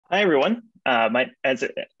Hi, everyone.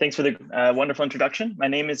 Thanks for the wonderful introduction. My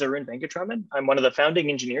name is Arun Venkatraman. I'm one of the founding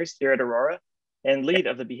engineers here at Aurora and lead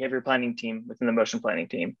of the behavior planning team within the motion planning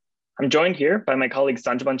team. I'm joined here by my colleague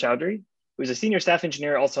Sanjiban Choudhury, who's a senior staff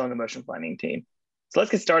engineer also on the motion planning team. So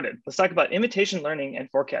let's get started. Let's talk about imitation learning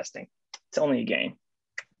and forecasting. It's only a game.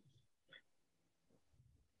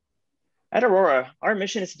 At Aurora, our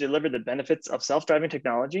mission is to deliver the benefits of self-driving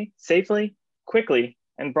technology safely, quickly,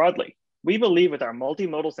 and broadly. We believe with our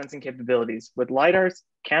multimodal sensing capabilities with LiDARs,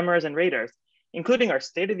 cameras, and radars, including our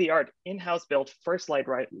state-of-the-art in-house built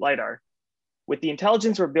FirstLight LiDAR, with the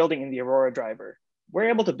intelligence we're building in the Aurora driver,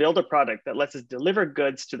 we're able to build a product that lets us deliver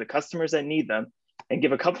goods to the customers that need them and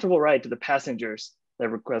give a comfortable ride to the passengers that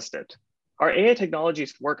request it. Our AI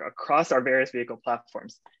technologies work across our various vehicle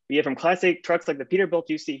platforms, be it from Class 8 trucks like the Peterbilt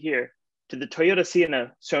you see here, to the Toyota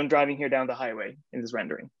Sienna shown driving here down the highway in this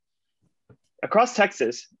rendering. Across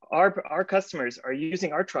Texas, our customers are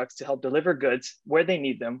using our trucks to help deliver goods where they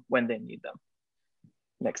need them, when they need them.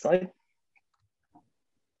 Next slide.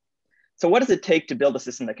 So what does it take to build a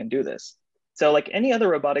system that can do this? So like any other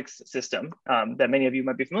robotics system that many of you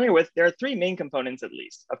might be familiar with, there are three main components at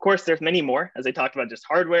least. Of course, there's many more, as I talked about, just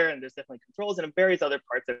hardware, and there's definitely controls and various other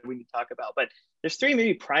parts that we need to talk about. But there's three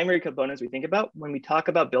maybe primary components we think about when we talk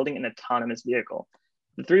about building an autonomous vehicle.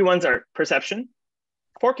 The three ones are perception,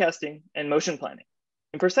 forecasting, and motion planning.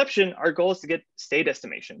 In perception, our goal is to get state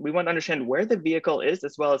estimation. We want to understand where the vehicle is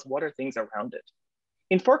as well as what are things around it.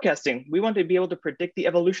 In forecasting, we want to be able to predict the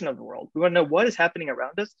evolution of the world. We want to know what is happening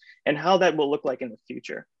around us and how that will look like in the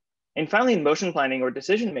future. And finally, in motion planning or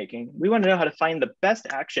decision making, we want to know how to find the best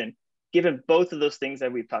action given both of those things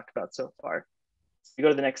that we've talked about so far. So you go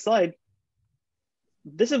to the next slide.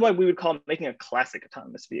 This is what we would call making a classic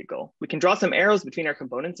autonomous vehicle. We can draw some arrows between our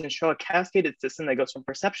components and show a cascaded system that goes from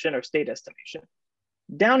perception or state estimation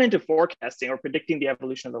down into forecasting or predicting the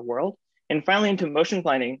evolution of the world, and finally into motion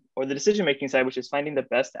planning or the decision-making side, which is finding the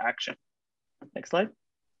best action. Next slide.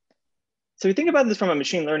 So we think about this from a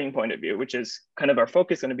machine learning point of view, which is kind of our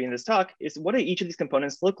focus going to be in this talk, is what do each of these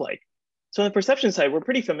components look like? So on the perception side, we're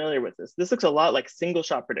pretty familiar with this. This looks a lot like single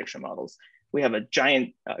shot prediction models. We have a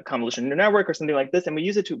giant convolution neural network or something like this, and we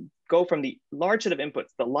use it to go from the large set of inputs,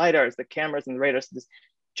 the LiDARs, the cameras, and the radars, to this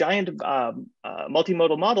giant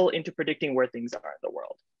multimodal model into predicting where things are in the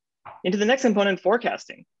world. Into the next component,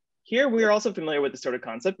 forecasting. Here, we are also familiar with this sort of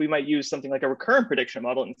concept. We might use something like a recurrent prediction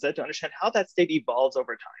model instead to understand how that state evolves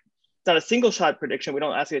over time. It's not a single shot prediction. We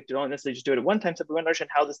don't ask it to don't necessarily just do it at one time, so we want to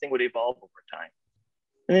understand how this thing would evolve over time.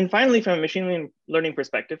 And then finally, from a machine learning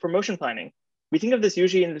perspective, for motion planning, we think of this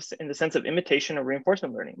usually in the sense of imitation or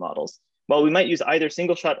reinforcement learning models. While we might use either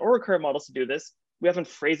single shot or recurrent models to do this, we often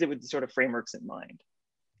phrase it with these sort of frameworks in mind.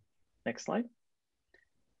 Next slide.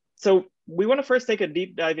 So we want to first take a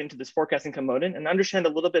deep dive into this forecasting component and understand a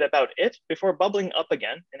little bit about it before bubbling up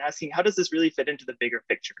again and asking, how does this really fit into the bigger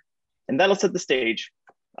picture? And that'll set the stage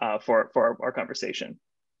for our conversation.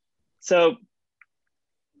 So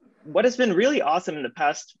what has been really awesome in the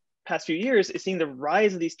past few years is seeing the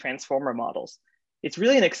rise of these transformer models. It's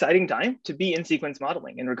really an exciting time to be in sequence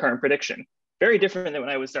modeling and recurrent prediction. Very different than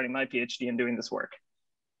when I was starting my PhD and doing this work.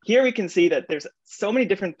 Here we can see that there's so many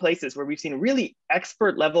different places where we've seen really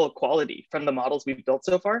expert level of quality from the models we've built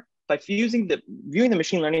so far by viewing the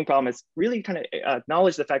machine learning problem as really kind of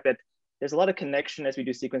acknowledge the fact that there's a lot of connection as we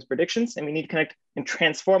do sequence predictions, and we need to connect and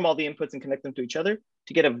transform all the inputs and connect them to each other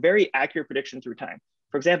to get a very accurate prediction through time.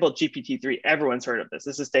 For example, GPT-3, everyone's heard of this.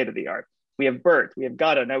 This is state of the art. We have BERT, we have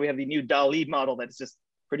Gato, now we have the new DALL-E model that is just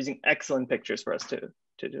producing excellent pictures for us to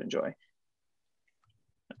enjoy.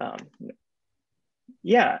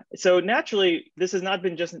 Yeah, so naturally, this has not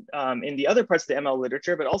been just in the other parts of the ML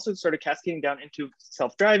literature, but also sort of cascading down into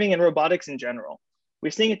self-driving and robotics in general.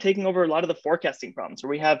 We're seeing it taking over a lot of the forecasting problems where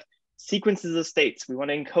we have sequences of states. We want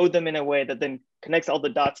to encode them in a way that then connects all the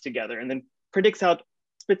dots together and then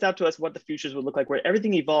spits out to us what the futures would look like, where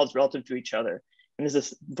everything evolves relative to each other. And there's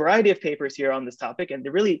this variety of papers here on this topic, and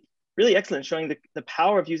they're really, really excellent, showing the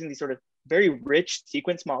power of using these sort of very rich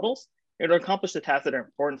sequence models in order to accomplish the tasks that are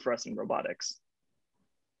important for us in robotics.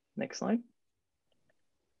 Next slide.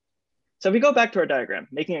 So if we go back to our diagram,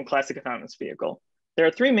 making a classic autonomous vehicle, there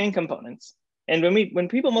are three main components. And when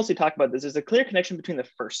people mostly talk about this, there's a clear connection between the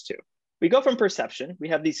first two. We go from perception, we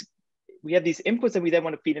have these inputs that we then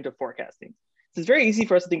want to feed into forecasting. So it's very easy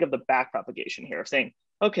for us to think of the back propagation here of saying,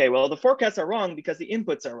 okay, well, the forecasts are wrong because the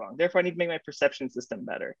inputs are wrong. Therefore, I need to make my perception system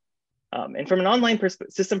better. And from an online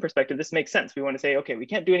system perspective, this makes sense. We want to say, okay, we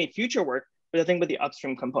can't do any future work without thinking about the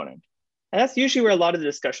upstream component. And that's usually where a lot of the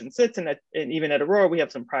discussion sits. And even at Aurora, we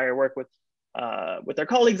have some prior work with our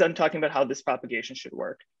colleagues on talking about how this propagation should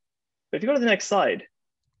work. But if you go to the next slide,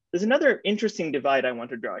 there's another interesting divide I want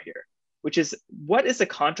to draw here, which is what is the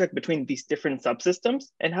contract between these different subsystems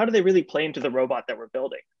and how do they really play into the robot that we're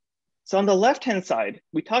building? So on the left-hand side,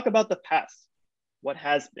 we talk about the past, what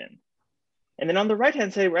has been. And then on the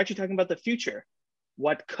right-hand side, we're actually talking about the future,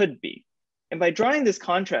 what could be. And by drawing this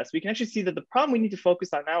contrast, we can actually see that the problem we need to focus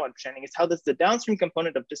on now understanding is how does the downstream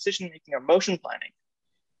component of decision-making or motion planning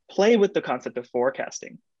play with the concept of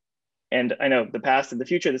forecasting. And I know the past and the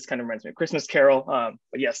future, this kind of reminds me of Christmas Carol,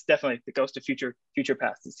 but yes, definitely the ghost of future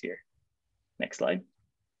past is here. Next slide.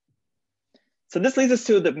 So this leads us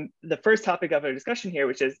to the first topic of our discussion here,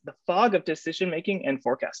 which is the fog of decision-making and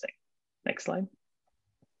forecasting. Next slide.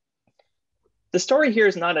 The story here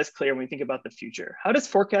is not as clear when we think about the future. How does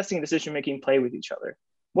forecasting and decision-making play with each other?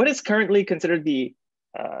 What is currently considered the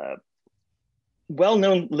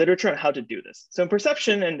well-known literature on how to do this? So in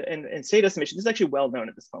perception and state estimation, this is actually well-known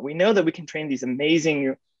at this point. We know that we can train these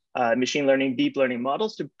amazing machine learning, deep learning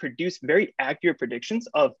models to produce very accurate predictions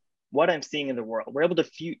of what I'm seeing in the world. We're able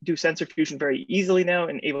to do sensor fusion very easily now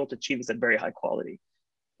and able to achieve this at very high quality.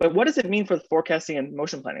 But what does it mean for the forecasting and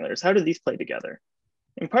motion planning layers? How do these play together?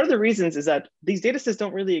 And part of the reasons is that these data sets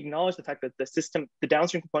don't really acknowledge the fact that the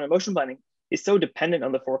downstream component motion planning is so dependent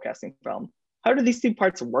on the forecasting problem. How do these two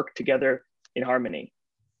parts work together in harmony?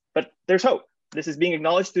 But there's hope. This is being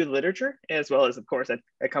acknowledged through the literature, as well as, of course,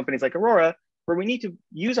 at companies like Aurora, where we need to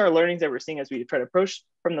use our learnings that we're seeing as we try to approach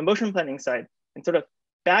from the motion planning side and sort of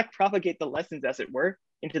back propagate the lessons, as it were,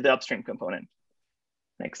 into the upstream component.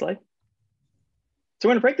 Next slide. So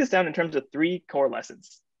we're going to break this down in terms of 3 core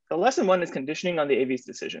lessons. So lesson 1 is conditioning on the AV's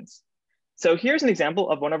decisions. So here's an example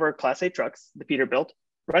of one of our Class 8 trucks, the Peterbilt,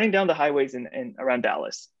 running down the highways in around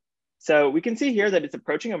Dallas. So we can see here that it's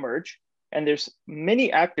approaching a merge, and there's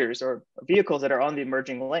many actors or vehicles that are on the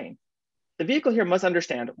emerging lane. The vehicle here must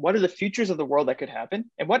understand what are the futures of the world that could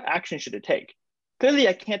happen and what action should it take. Clearly,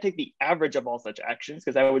 I can't take the average of all such actions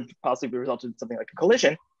because that would possibly result in something like a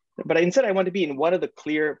collision. But instead, I want to be in what are the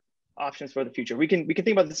clear options for the future. We can think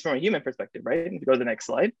about this from a human perspective, right? If we go to the next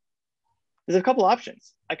slide, there's a couple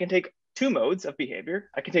options. I can take 2 modes of behavior.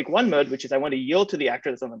 I can take one mode, which is I want to yield to the actor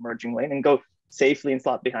that's on the merging lane and go safely and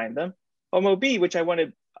slot behind them. Or mode B, which I want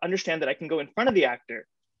to understand that I can go in front of the actor.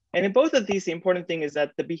 And in both of these, the important thing is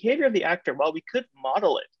that the behavior of the actor, while we could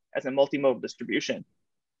model it as a multimodal distribution,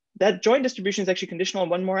 that joint distribution is actually conditional on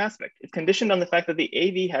one more aspect. It's conditioned on the fact that the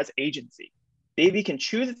AV has agency. The AV can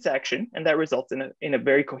choose its action, and that results in a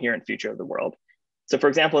very coherent future of the world. So for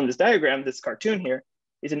example, in this diagram, this cartoon here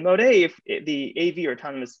is in mode A, if the AV or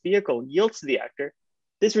autonomous vehicle yields to the actor,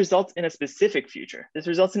 this results in a specific future. This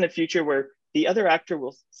results in a future where the other actor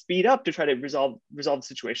will speed up to try to resolve the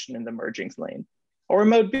situation in the merging lane. Or in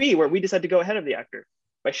mode B, where we decide to go ahead of the actor.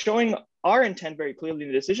 By showing our intent very clearly in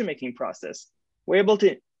the decision-making process, we're able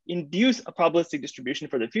to induce a probabilistic distribution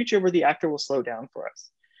for the future where the actor will slow down for us.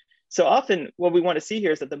 So often what we want to see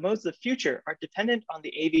here is that the modes of the future are dependent on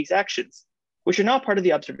the AV's actions, which are not part of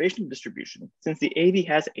the observational distribution since the AV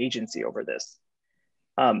has agency over this.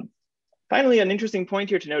 Finally, an interesting point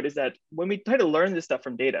here to note is that when we try to learn this stuff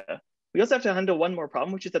from data, we also have to handle one more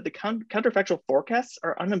problem, which is that the counterfactual forecasts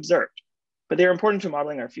are unobserved, but they're important to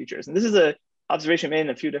modeling our futures. And this is an observation made in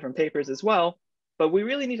a few different papers as well, but we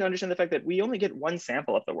really need to understand the fact that we only get one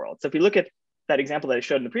sample of the world. So if you look at that example that I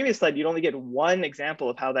showed in the previous slide, you'd only get one example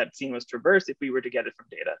of how that scene was traversed if we were to get it from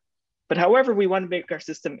data. But however, we want to make our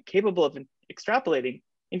system capable of extrapolating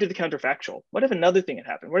into the counterfactual. What if another thing had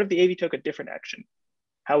happened? What if the AV took a different action?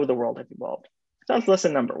 How would the world have evolved? So that's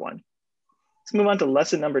lesson number 1. Let's move on to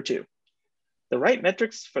lesson number 2. The right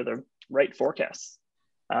metrics for the right forecasts.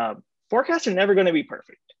 Forecasts are never going to be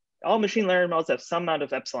perfect. All machine learning models have some amount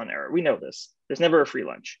of epsilon error. We know this. There's never a free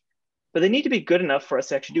lunch. But they need to be good enough for us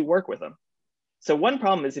to actually do work with them. So one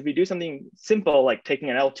problem is if you do something simple like taking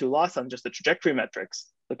an L2 loss on just the trajectory metrics,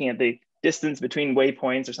 looking at the distance between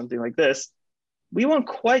waypoints or something like this, we won't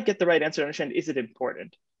quite get the right answer to understand, is it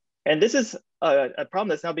important? And this is a problem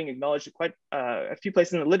that's now being acknowledged in quite a few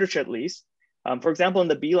places in the literature at least. For example, in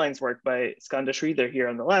the B-lines work by Skanda Sridhar here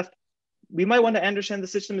on the left, we might want to understand the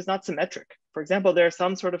system is not symmetric. For example, there are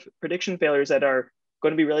some sort of prediction failures that are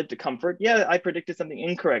going to be related to comfort. Yeah, I predicted something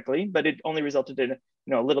incorrectly, but it only resulted in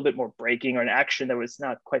a little bit more braking or an action that was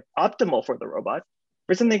not quite optimal for the robot.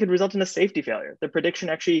 For something that could result in a safety failure. The prediction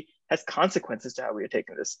actually has consequences to how we are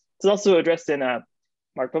taking this. It's also addressed in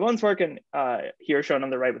Mark Pavon's work and here shown on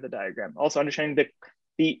the right with the diagram. Also understanding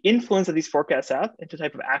the influence that these forecasts have into the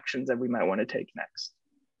type of actions that we might want to take next.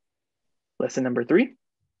 Lesson number 3.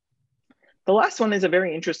 The last one is a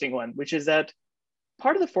very interesting one, which is that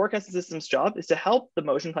part of the forecasting system's job is to help the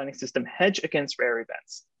motion planning system hedge against rare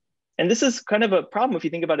events. And this is kind of a problem if you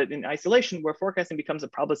think about it in isolation, where forecasting becomes a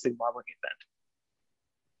probabilistic modeling event.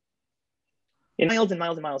 In miles and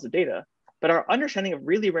miles and miles of data, but our understanding of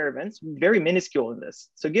really rare events is very minuscule in this.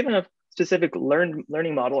 So given a specific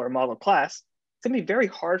learning model or model class, it's gonna be very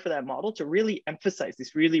hard for that model to really emphasize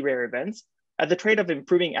these really rare events at the trade of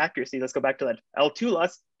improving accuracy. Let's go back to that L2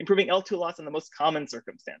 loss, improving L2 loss in the most common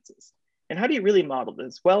circumstances. And how do you really model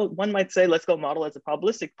this? Well, one might say, let's go model as a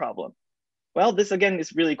probabilistic problem. Well, this again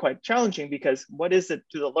is really quite challenging because what is it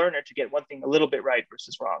to the learner to get one thing a little bit right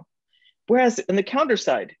versus wrong? Whereas on the counter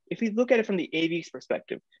side, if we look at it from the AV's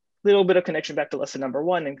perspective, a little bit of connection back to lesson number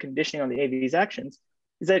 1 and conditioning on the AV's actions,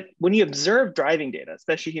 is that when you observe driving data,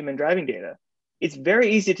 especially human driving data, it's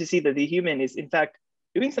very easy to see that the human is in fact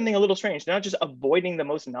doing something a little strange. They're not just avoiding the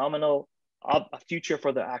most nominal future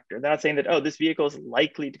for the actor. They're not saying that, oh, this vehicle is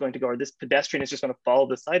likely going to go, or this pedestrian is just going to follow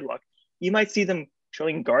the sidewalk. You might see them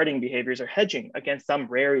showing guarding behaviors or hedging against some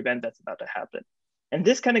rare event that's about to happen. And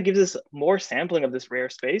this kind of gives us more sampling of this rare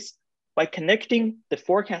space by connecting the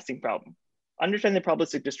forecasting problem, understanding the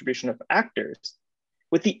probabilistic distribution of actors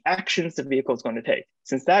with the actions the vehicle is going to take,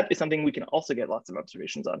 since that is something we can also get lots of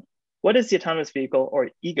observations on. What is the autonomous vehicle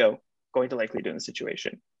or ego going to likely do in the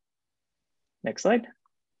situation? Next slide.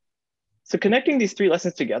 So connecting these 3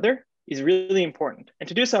 lessons together is really important. And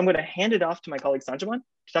to do so, I'm going to hand it off to my colleague Sanjiban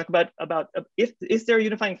to talk about is there a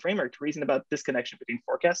unifying framework to reason about this connection between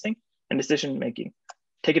forecasting and decision making.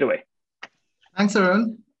 Take it away. Thanks,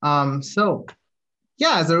 Arun. So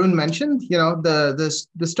yeah, as Arun mentioned,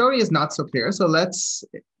 the story is not so clear. So let's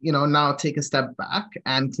now take a step back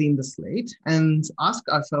and clean the slate and ask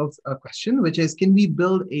ourselves a question, which is, can we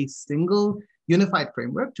build a single unified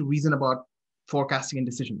framework to reason about forecasting and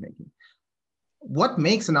decision making? What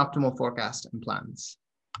makes an optimal forecast and plans?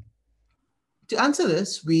 To answer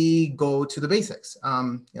this, we go to the basics.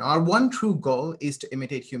 Our one true goal is to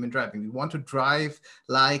imitate human driving. We want to drive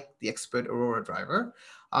like the expert Aurora driver.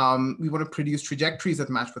 We want to produce trajectories that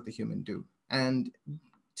match what the human do. And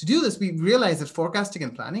to do this, we realize that forecasting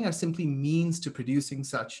and planning are simply means to producing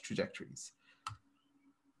such trajectories.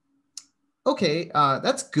 Okay,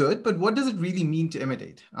 that's good, but what does it really mean to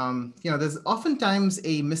imitate? There's oftentimes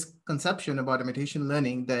a misconception about imitation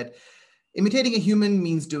learning that imitating a human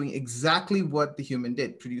means doing exactly what the human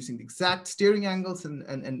did, producing the exact steering angles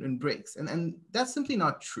and brakes. And that's simply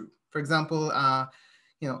not true. For example,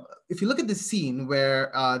 if you look at the scene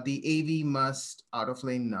where the AV must out of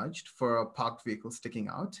lane nudged for a parked vehicle sticking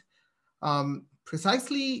out,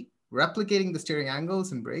 precisely replicating the steering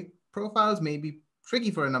angles and brake profiles may be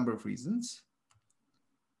tricky for a number of reasons.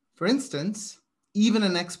 For instance, even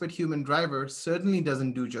an expert human driver certainly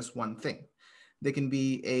doesn't do just one thing. There can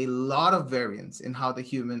be a lot of variance in how the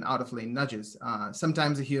human out of lane nudges.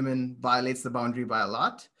 Sometimes a human violates the boundary by a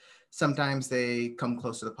lot. Sometimes they come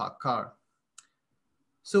close to the parked car.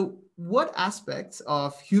 So what aspects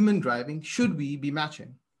of human driving should we be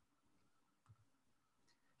matching?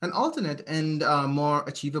 An alternate and more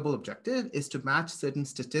achievable objective is to match certain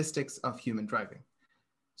statistics of human driving.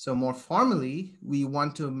 So more formally, we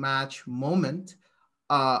want to match moments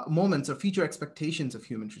or future expectations of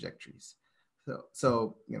human trajectories.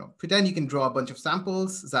 So pretend you can draw a bunch of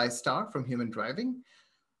samples, xi star, from human driving.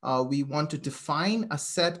 We want to define a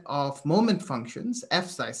set of moment functions, f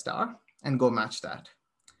xi star, and go match that.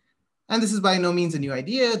 And this is by no means a new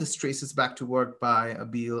idea. This traces back to work by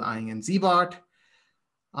Abel, Ing, and Zebart.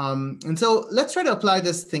 And so let's try to apply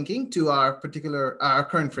this thinking to our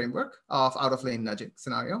current framework of out-of-lane nudging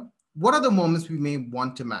scenario. What are the moments we may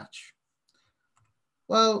want to match?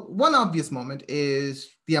 Well, one obvious moment is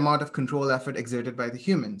the amount of control effort exerted by the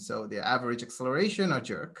human, so the average acceleration or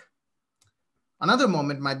jerk. Another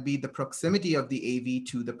moment might be the proximity of the AV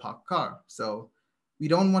to the parked car, so we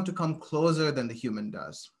don't want to come closer than the human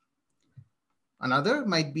does. Another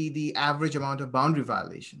might be the average amount of boundary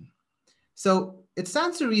violation. So it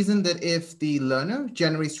stands to reason that if the learner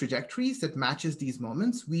generates trajectories that matches these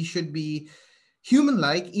moments, we should be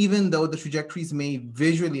human-like, even though the trajectories may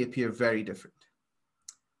visually appear very different.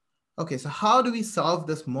 Okay, so how do we solve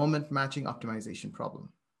this moment matching optimization problem?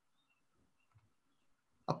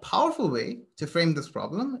 A powerful way to frame this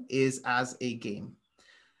problem is as a game.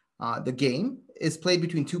 The game is played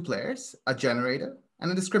between 2 players, a generator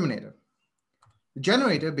and a discriminator. The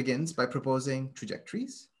generator begins by proposing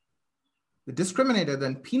trajectories. The discriminator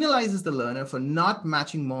then penalizes the learner for not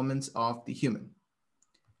matching moments of the human.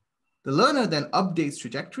 The learner then updates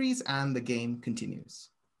trajectories and the game continues.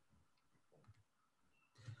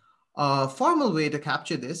 A formal way to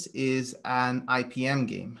capture this is an IPM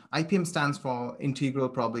game. IPM stands for Integral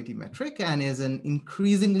Probability Metric and is an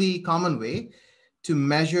increasingly common way to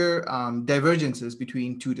measure divergences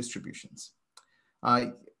between two distributions.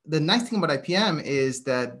 The nice thing about IPM is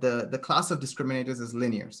that the class of discriminators is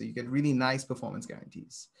linear, so you get really nice performance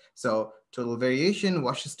guarantees. So total variation,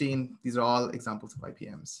 Wasserstein, these are all examples of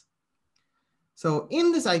IPMs. So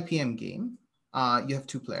in this IPM game, you have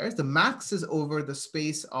two players. The max is over the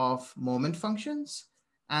space of moment functions,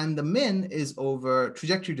 and the min is over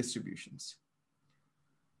trajectory distributions.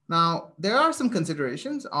 Now, there are some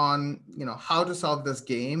considerations on how to solve this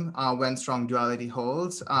game when strong duality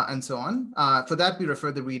holds and so on. For that, we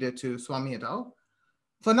refer the reader to Swami et al.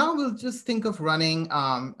 For now, we'll just think of running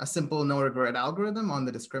a simple no regret algorithm on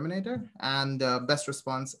the discriminator and best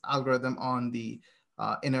response algorithm on the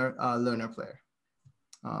inner learner player.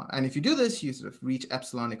 And if you do this, you sort of reach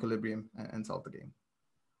epsilon equilibrium and solve the game.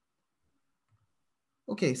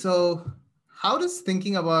 Okay, so how does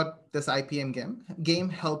thinking about this IPM game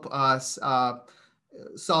help us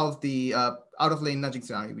solve the out-of-lane nudging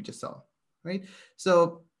scenario we just saw, right?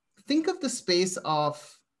 So think of the space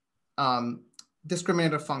of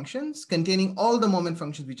discriminator functions containing all the moment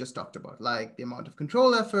functions we just talked about, like the amount of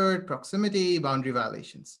control effort, proximity, boundary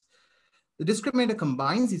violations. The discriminator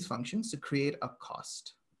combines these functions to create a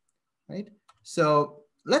cost, right? So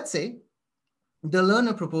let's say the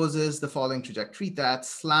learner proposes the following trajectory that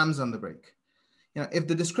slams on the brake. If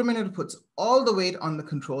the discriminator puts all the weight on the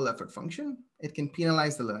control effort function, it can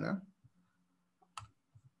penalize the learner.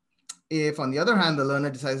 If, on the other hand, the learner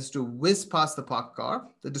decides to whiz past the parked car,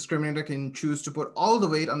 the discriminator can choose to put all the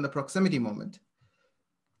weight on the proximity moment.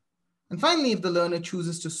 And finally, if the learner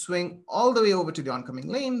chooses to swing all the way over to the oncoming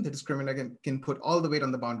lane, the discriminator can put all the weight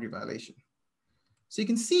on the boundary violation. So you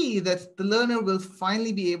can see that the learner will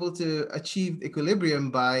finally be able to achieve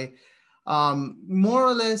equilibrium by more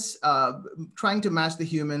or less trying to match the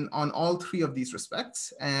human on all three of these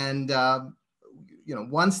respects. And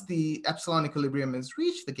once the epsilon equilibrium is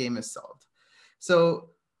reached, the game is solved. So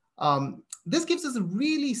this gives us a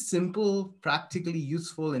really simple, practically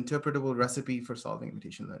useful, interpretable recipe for solving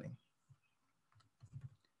imitation learning.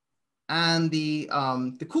 And the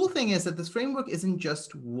cool thing is that this framework isn't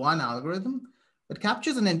just one algorithm. It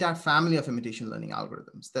captures an entire family of imitation learning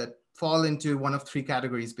algorithms that fall into one of three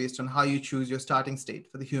categories based on how you choose your starting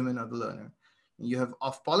state for the human or the learner. You have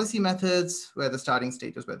off-policy methods where the starting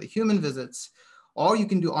state is where the human visits, or you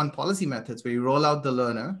can do on-policy methods where you roll out the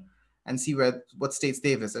learner and see what states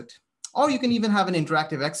they visit. Or you can even have an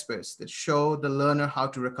interactive experts that show the learner how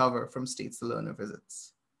to recover from states the learner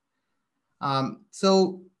visits.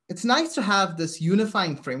 So it's nice to have this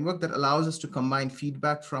unifying framework that allows us to combine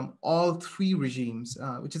feedback from all three regimes,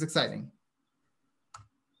 which is exciting.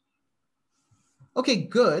 Okay,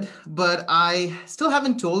 good, but I still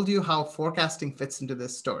haven't told you how forecasting fits into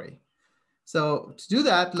this story. So to do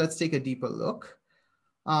that, let's take a deeper look.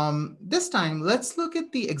 This time, let's look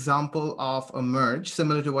at the example of a merge,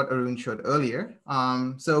 similar to what Arun showed earlier.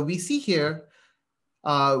 So we see here,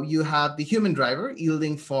 you have the human driver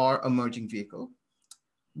yielding for a merging vehicle.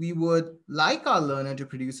 We would like our learner to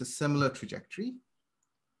produce a similar trajectory.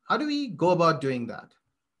 How do we go about doing that?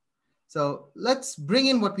 So let's bring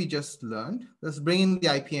in what we just learned. Let's bring in the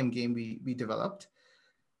IPM game we developed.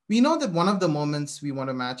 We know that one of the moments we want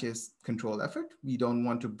to match is control effort. We don't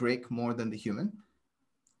want to break more than the human.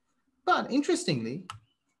 But interestingly,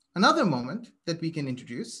 another moment that we can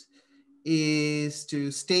introduce is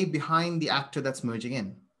to stay behind the actor that's merging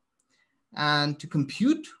in. And to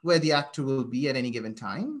compute where the actor will be at any given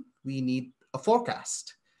time, we need a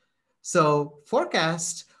forecast. So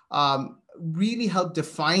forecast really help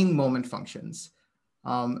define moment functions.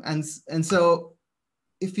 And so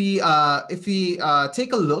if we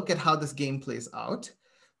take a look at how this game plays out,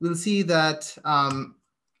 we'll see that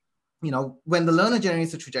when the learner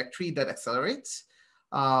generates a trajectory that accelerates,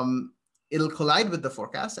 it'll collide with the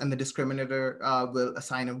forecast, and the discriminator will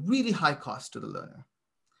assign a really high cost to the learner.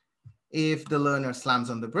 If the learner slams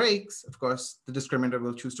on the brakes, of course, the discriminator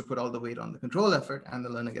will choose to put all the weight on the control effort, and the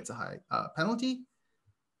learner gets a high penalty.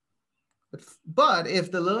 But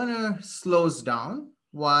if the learner slows down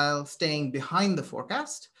while staying behind the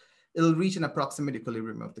forecast, it'll reach an approximate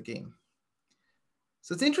equilibrium of the game.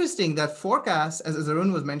 So it's interesting that forecasts, as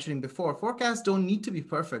Arun was mentioning before, forecasts don't need to be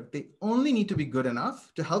perfect. They only need to be good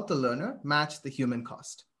enough to help the learner match the human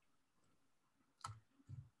cost.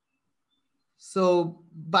 So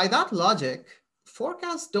by that logic,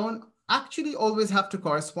 forecasts don't actually always have to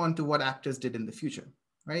correspond to what actors did in the future,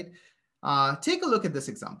 right? Take a look at this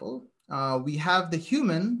example. We have the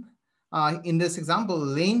human in this example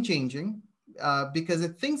lane changing because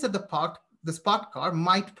it thinks that the parked car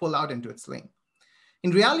might pull out into its lane.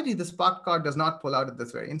 In reality, this parked car does not pull out at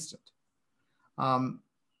this very instant.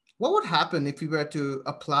 what would happen if we were to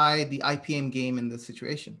apply the IPM game in this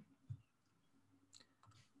situation?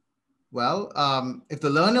 Well, if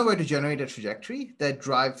the learner were to generate a trajectory that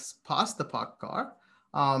drives past the parked car,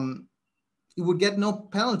 you would get no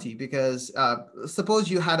penalty because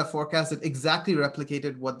suppose you had a forecast that exactly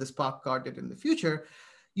replicated what this parked car did in the future,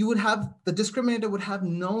 you would have, the discriminator would have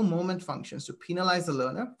no moment functions to penalize the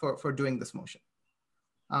learner for doing this motion.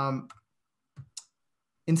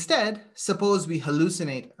 Instead, suppose we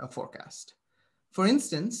hallucinate a forecast. For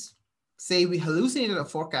instance, say we hallucinated a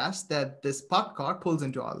forecast that this parked car pulls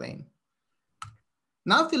into our lane.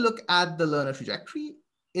 Now, if you look at the learner trajectory,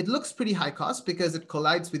 it looks pretty high cost because it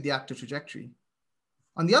collides with the active trajectory.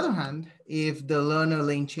 On the other hand, if the learner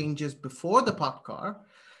lane changes before the parked car,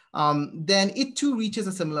 then it too reaches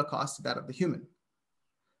a similar cost to that of the human.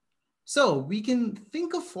 So we can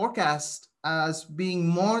think of forecasts as being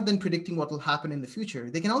more than predicting what will happen in the future.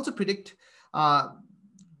 They can also predict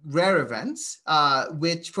rare events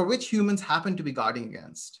for which humans happen to be guarding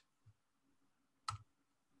against.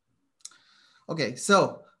 Okay,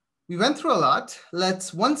 so we went through a lot.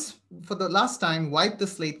 Let's once, for the last time, wipe the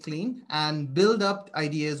slate clean and build up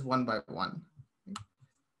ideas one by one.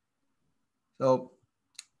 So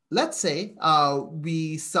let's say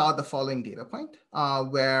we saw the following data point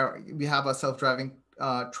where we have a self-driving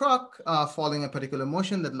truck following a particular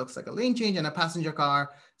motion that looks like a lane change and a passenger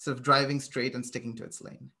car sort of driving straight and sticking to its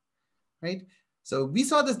lane, right? So we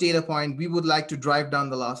saw this data point. We would like to drive down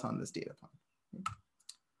the loss on this data point.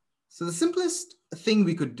 So the simplest thing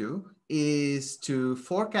we could do is to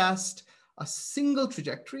forecast a single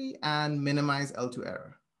trajectory and minimize L2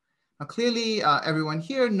 error. Now, clearly, everyone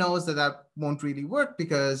here knows that that won't really work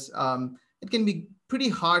because it can be pretty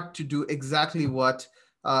hard to do exactly what,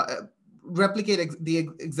 replicate the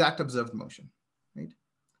exact observed motion, right?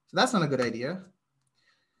 So that's not a good idea.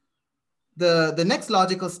 The next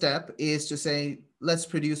logical step is to say, let's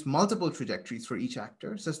produce multiple trajectories for each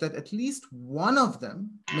actor such that at least one of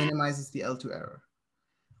them minimizes the L2 error.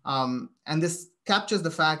 And this captures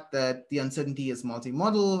the fact that the uncertainty is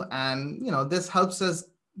multimodal, and this helps us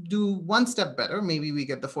do one step better. Maybe we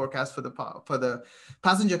get the forecast for the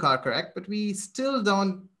passenger car correct, but we still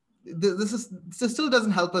don't. This still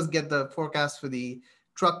doesn't help us get the forecast for the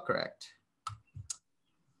truck correct.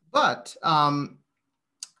 But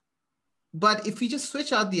if we just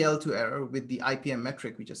switch out the L2 error with the IPM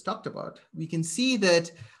metric we just talked about, we can see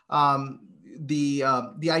that the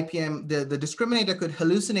discriminator could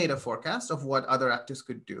hallucinate a forecast of what other actors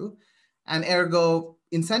could do, and ergo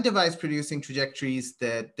incentivize producing trajectories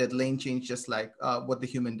that lane change just like what the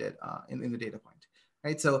human did in the data point,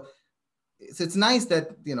 right? So it's nice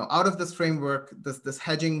that out of this framework, this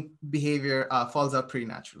hedging behavior falls out pretty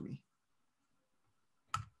naturally.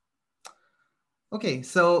 Okay,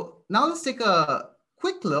 so now let's take a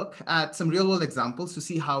quick look at some real world examples to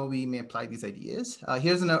see how we may apply these ideas.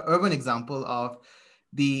 Here's an urban example of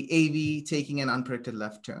the AV taking an unpredicted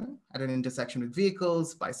left turn at an intersection with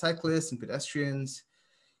vehicles, bicyclists, and pedestrians.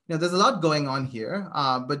 There's a lot going on here,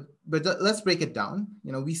 but let's break it down.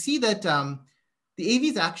 We see that the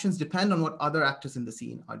AV's actions depend on what other actors in the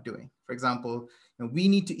scene are doing. For example, we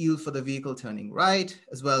need to yield for the vehicle turning right,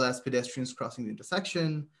 as well as pedestrians crossing the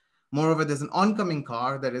intersection. Moreover, there's an oncoming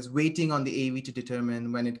car that is waiting on the AV to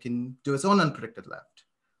determine when it can do its own unpredicted left,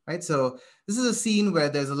 right? So this is a scene where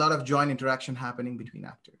there's a lot of joint interaction happening between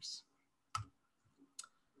actors.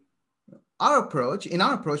 In our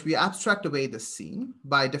approach, we abstract away this scene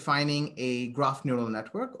by defining a graph neural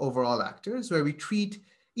network over all actors, where we treat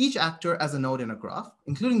each actor as a node in a graph,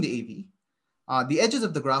 including the AV. The edges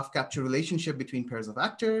of the graph capture relationship between pairs of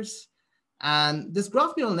actors. And this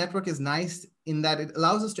graph neural network is nice in that it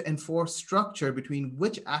allows us to enforce structure between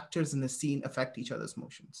which actors in the scene affect each other's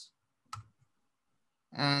motions.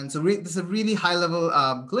 And so this is a really high level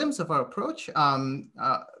glimpse of our approach.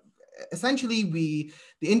 Essentially, the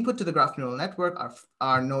input to the graph neural network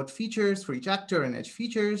are node features for each actor and edge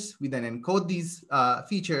features. We then encode these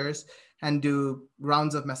features and do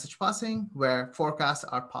rounds of message passing where forecasts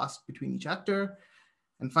are passed between each actor.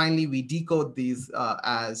 And finally, we decode these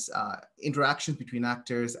as interactions between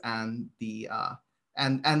actors and the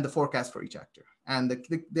forecast for each actor. And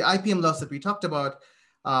the IPM loss that we talked about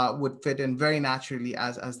would fit in very naturally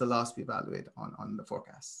as the loss we evaluate on the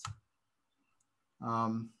forecasts.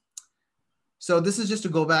 So this is just to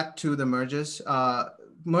go back to the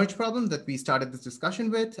merge problem that we started this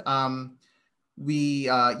discussion with. We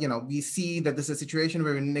see that this is a situation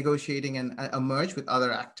where we're negotiating a merge with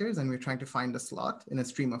other actors and we're trying to find a slot in a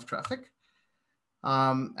stream of traffic.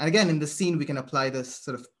 And again, in this scene, we can apply this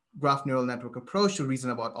sort of graph neural network approach to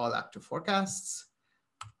reason about all actor forecasts.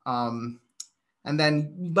 And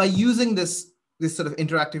then by using this sort of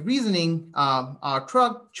interactive reasoning, our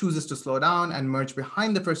truck chooses to slow down and merge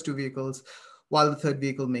behind the first two vehicles, while the third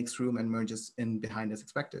vehicle makes room and merges in behind as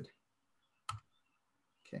expected.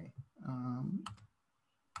 Okay.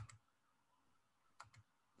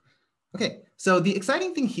 Okay, so the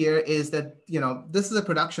exciting thing here is that, this is a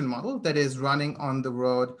production model that is running on the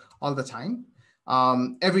road all the time.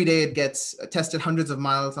 Every day it gets tested hundreds of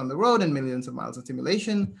miles on the road and millions of miles in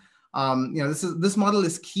simulation. This model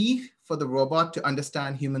is key for the robot to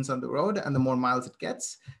understand humans on the road, and the more miles it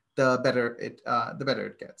gets, the better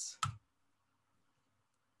it gets.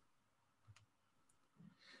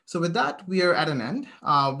 So with that, we are at an end.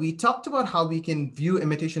 We talked about how we can view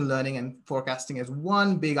imitation learning and forecasting as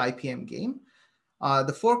one big IPM game.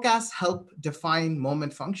 The forecasts help define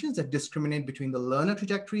moment functions that discriminate between the learner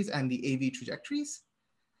trajectories and the AV trajectories.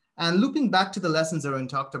 And looping back to the lessons Arun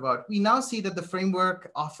talked about, we now see that the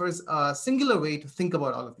framework offers a singular way to think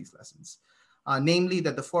about all of these lessons, namely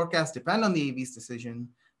that the forecasts depend on the AV's decision,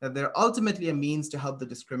 that they're ultimately a means to help the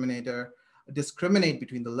discriminator discriminate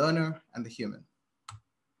between the learner and the human.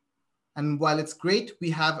 And while it's great we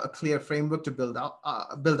have a clear framework to build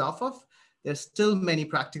off of, there's still many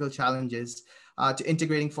practical challenges to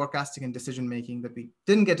integrating forecasting and decision-making that we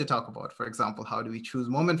didn't get to talk about. For example, how do we choose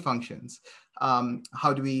moment functions?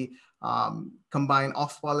 How do we combine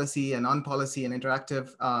off-policy and on-policy and interactive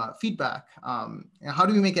feedback? How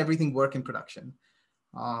do we make everything work in production?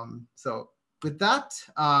 So with that,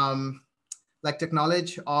 I'd like to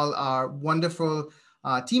acknowledge all our wonderful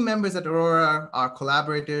team members at Aurora, our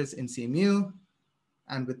collaborators in CMU,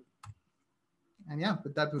 and with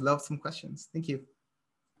that, we'd love some questions. Thank you.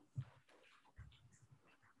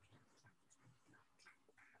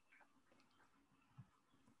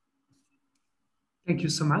 Thank you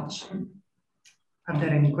so much. Are there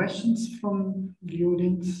any questions from the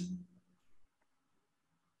audience?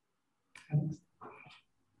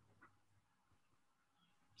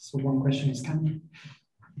 So one question is coming.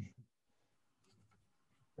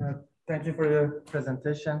 Thank you for the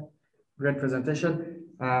presentation. Great presentation.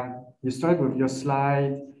 You started with your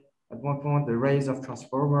slide at one point, the rays of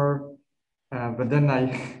transformer, but then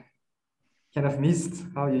I kind of missed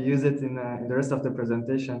how you use it in the rest of the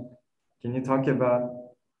presentation. Can you talk about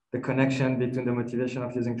the connection between the motivation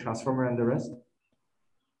of using transformer and the rest?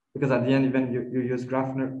 Because at the end, even you use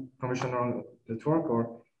graph convolutional network,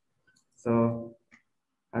 or so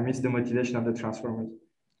I missed the motivation of the transformers.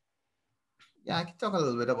 Yeah, I can talk a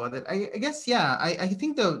little bit about it. I guess, yeah, I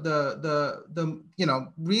think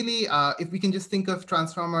really, if we can just think of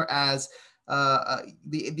transformer as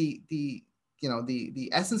the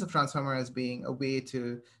essence of transformer as being a way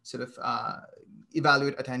to sort of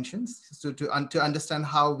evaluate attentions, so to understand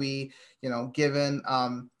how we, given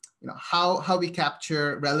how we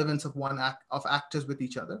capture relevance of of actors with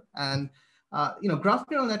each other. And graph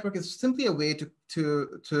neural network is simply a way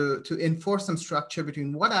to enforce some structure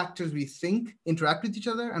between what actors we think interact with each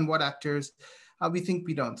other and what actors we think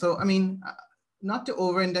we don't. So, I mean, not to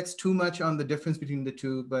over-index too much on the difference between the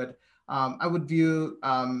two, but I would view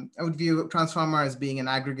transformer as being an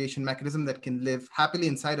aggregation mechanism that can live happily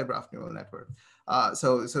inside a graph neural network.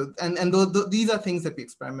 These are things that we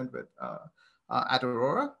experiment with at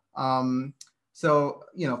Aurora. So,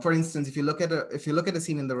 for instance, if you look at a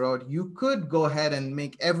scene in the road, you could go ahead and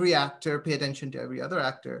make every actor pay attention to every other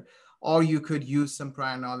actor, or you could use some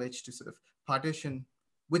prior knowledge to sort of partition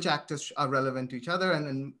which actors are relevant to each other,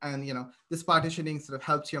 and this partitioning sort of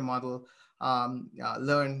helps your model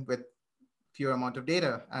learn with fewer amount of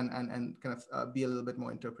data and kind of be a little bit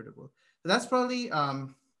more interpretable. So that's probably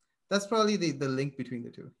the link between the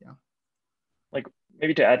two. Yeah. Like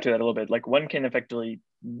maybe to add to that a little bit, like one can effectively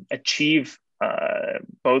achieve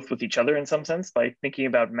both with each other in some sense by thinking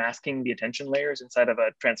about masking the attention layers inside of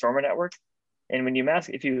a transformer network. And when you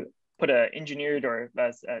mask, if you put a engineered or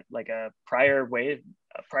like a prior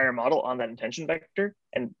model on that attention vector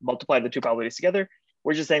and multiply the two probabilities together,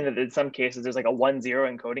 we're just saying that in some cases there's like a 1-0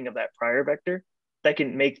 encoding of that prior vector that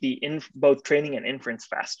can make both training and inference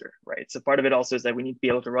faster, right? So part of it also is that we need to be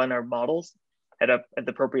able to run our models at the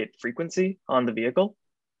appropriate frequency on the vehicle.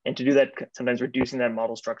 And to do that, sometimes reducing that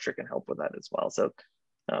model structure can help with that as well. So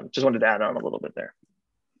just wanted to add on a little bit there.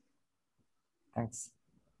 Thanks.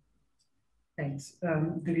 Thanks.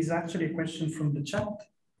 There is actually a question from the chat.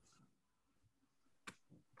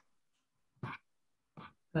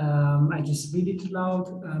 I just read it aloud.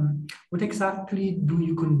 What exactly do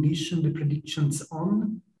you condition the predictions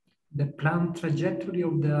on? The planned trajectory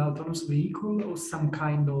of the autonomous vehicle or some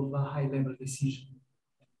kind of high-level decision?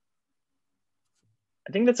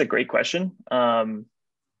 I think that's a great question.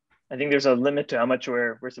 I think there's a limit to how much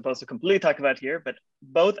we're supposed to completely talk about here, but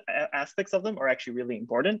both aspects of them are actually really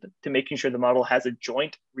important to making sure the model has a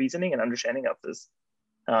joint reasoning and understanding of this.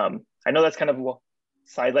 I know that's kind of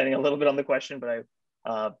sidelining a little bit on the question, but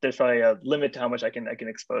there's probably a limit to how much I can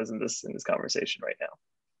expose in this conversation right now.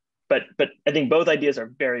 But I think both ideas are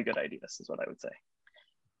very good ideas, is what I would say.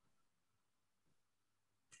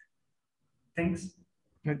 Thanks.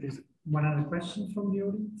 One other question from the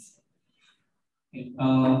audience.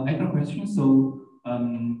 I have a question. So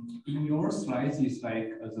in your slides, it's like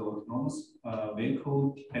the autonomous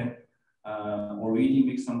vehicle can already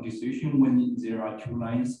make some decision when there are two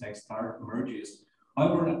lines like start merges.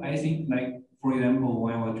 However, I think like, for example,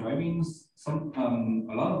 when I was driving,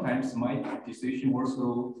 a lot of times my decision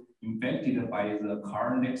also impacted by the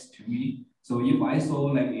car next to me. So if I saw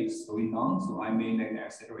like it's slowing down, so I may like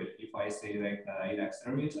accelerate. If I say like it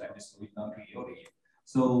accelerates, I will slow it down to yield it.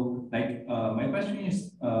 So like my question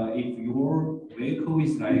is, if your vehicle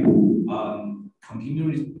is like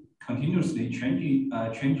continuously changing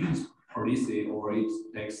policy, or it's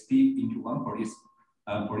like stick into one policy.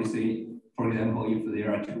 For example, if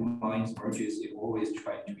there are two lines merges, it always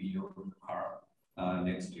try to yield the car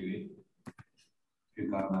next to it. You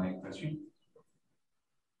got my question?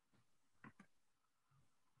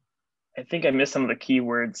 I think I missed some of the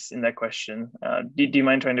keywords in that question. Do you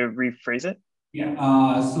mind trying to rephrase it?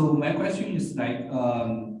 Yeah, so my question is like,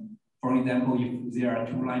 for example, if there are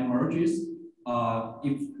two line merges,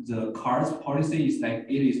 if the car's policy is like,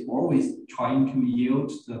 it is always trying to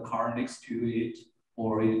yield the car next to it,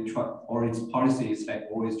 or its policy is like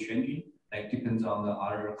always changing, like depends on the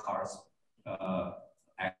other car's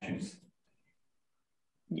actions.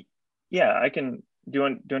 Yeah, I can. Do you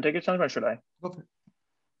want to take it, Sanjiban, or should I? Okay.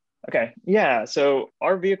 Okay, yeah, so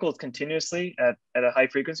our vehicle is continuously at a high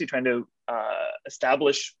frequency trying to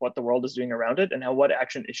establish what the world is doing around it and what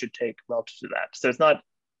action it should take relative to that. So it's not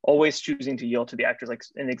always choosing to yield to the actors, like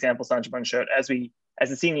in the example Sanjiban showed. As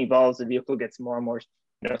the scene evolves, the vehicle gets more and more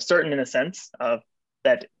certain in a sense of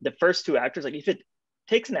that the first two actors, like if it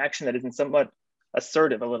takes an action that isn't somewhat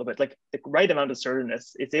assertive a little bit, like the right amount of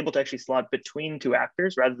assertiveness, it's able to actually slot between two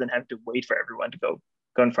actors rather than having to wait for everyone to go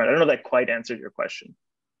in front. I don't know if that quite answered your question.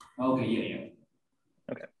 Okay,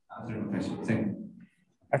 yeah. Okay. Answer the question.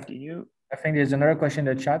 Thank you. I think there's another question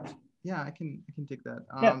in the chat. Yeah, I can take that.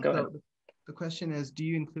 Yeah, go ahead. The question is, do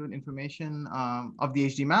you include information of the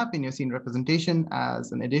HD map in your scene representation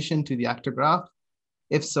as an addition to the actor graph?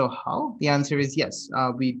 If so, how? The answer is yes.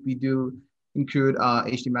 We do include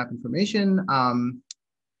HD map information.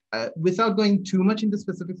 Without going too much into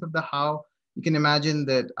specifics of the how, you can imagine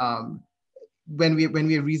that when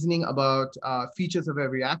we're reasoning about features of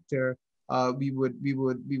every actor, we would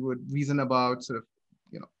reason about sort of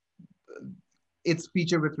its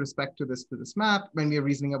feature with respect to this map. When we're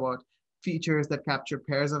reasoning about features that capture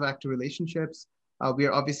pairs of actor relationships, we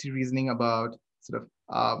are obviously reasoning about sort of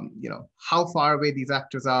how far away these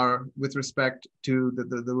actors are with respect to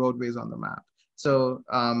the roadways on the map. So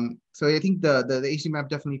I think the HD map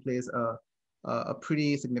definitely plays a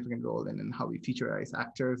pretty significant role in how we featureize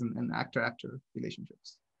actors and actor-actor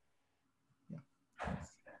relationships. Yeah.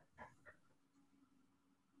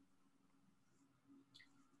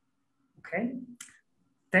 Okay,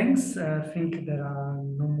 thanks. I think there are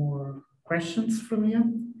no more questions from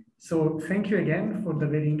you. So thank you again for the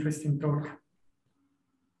very interesting talk.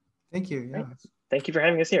 Thank you. Yeah. Thank you for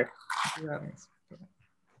having us here. Thank you for having us.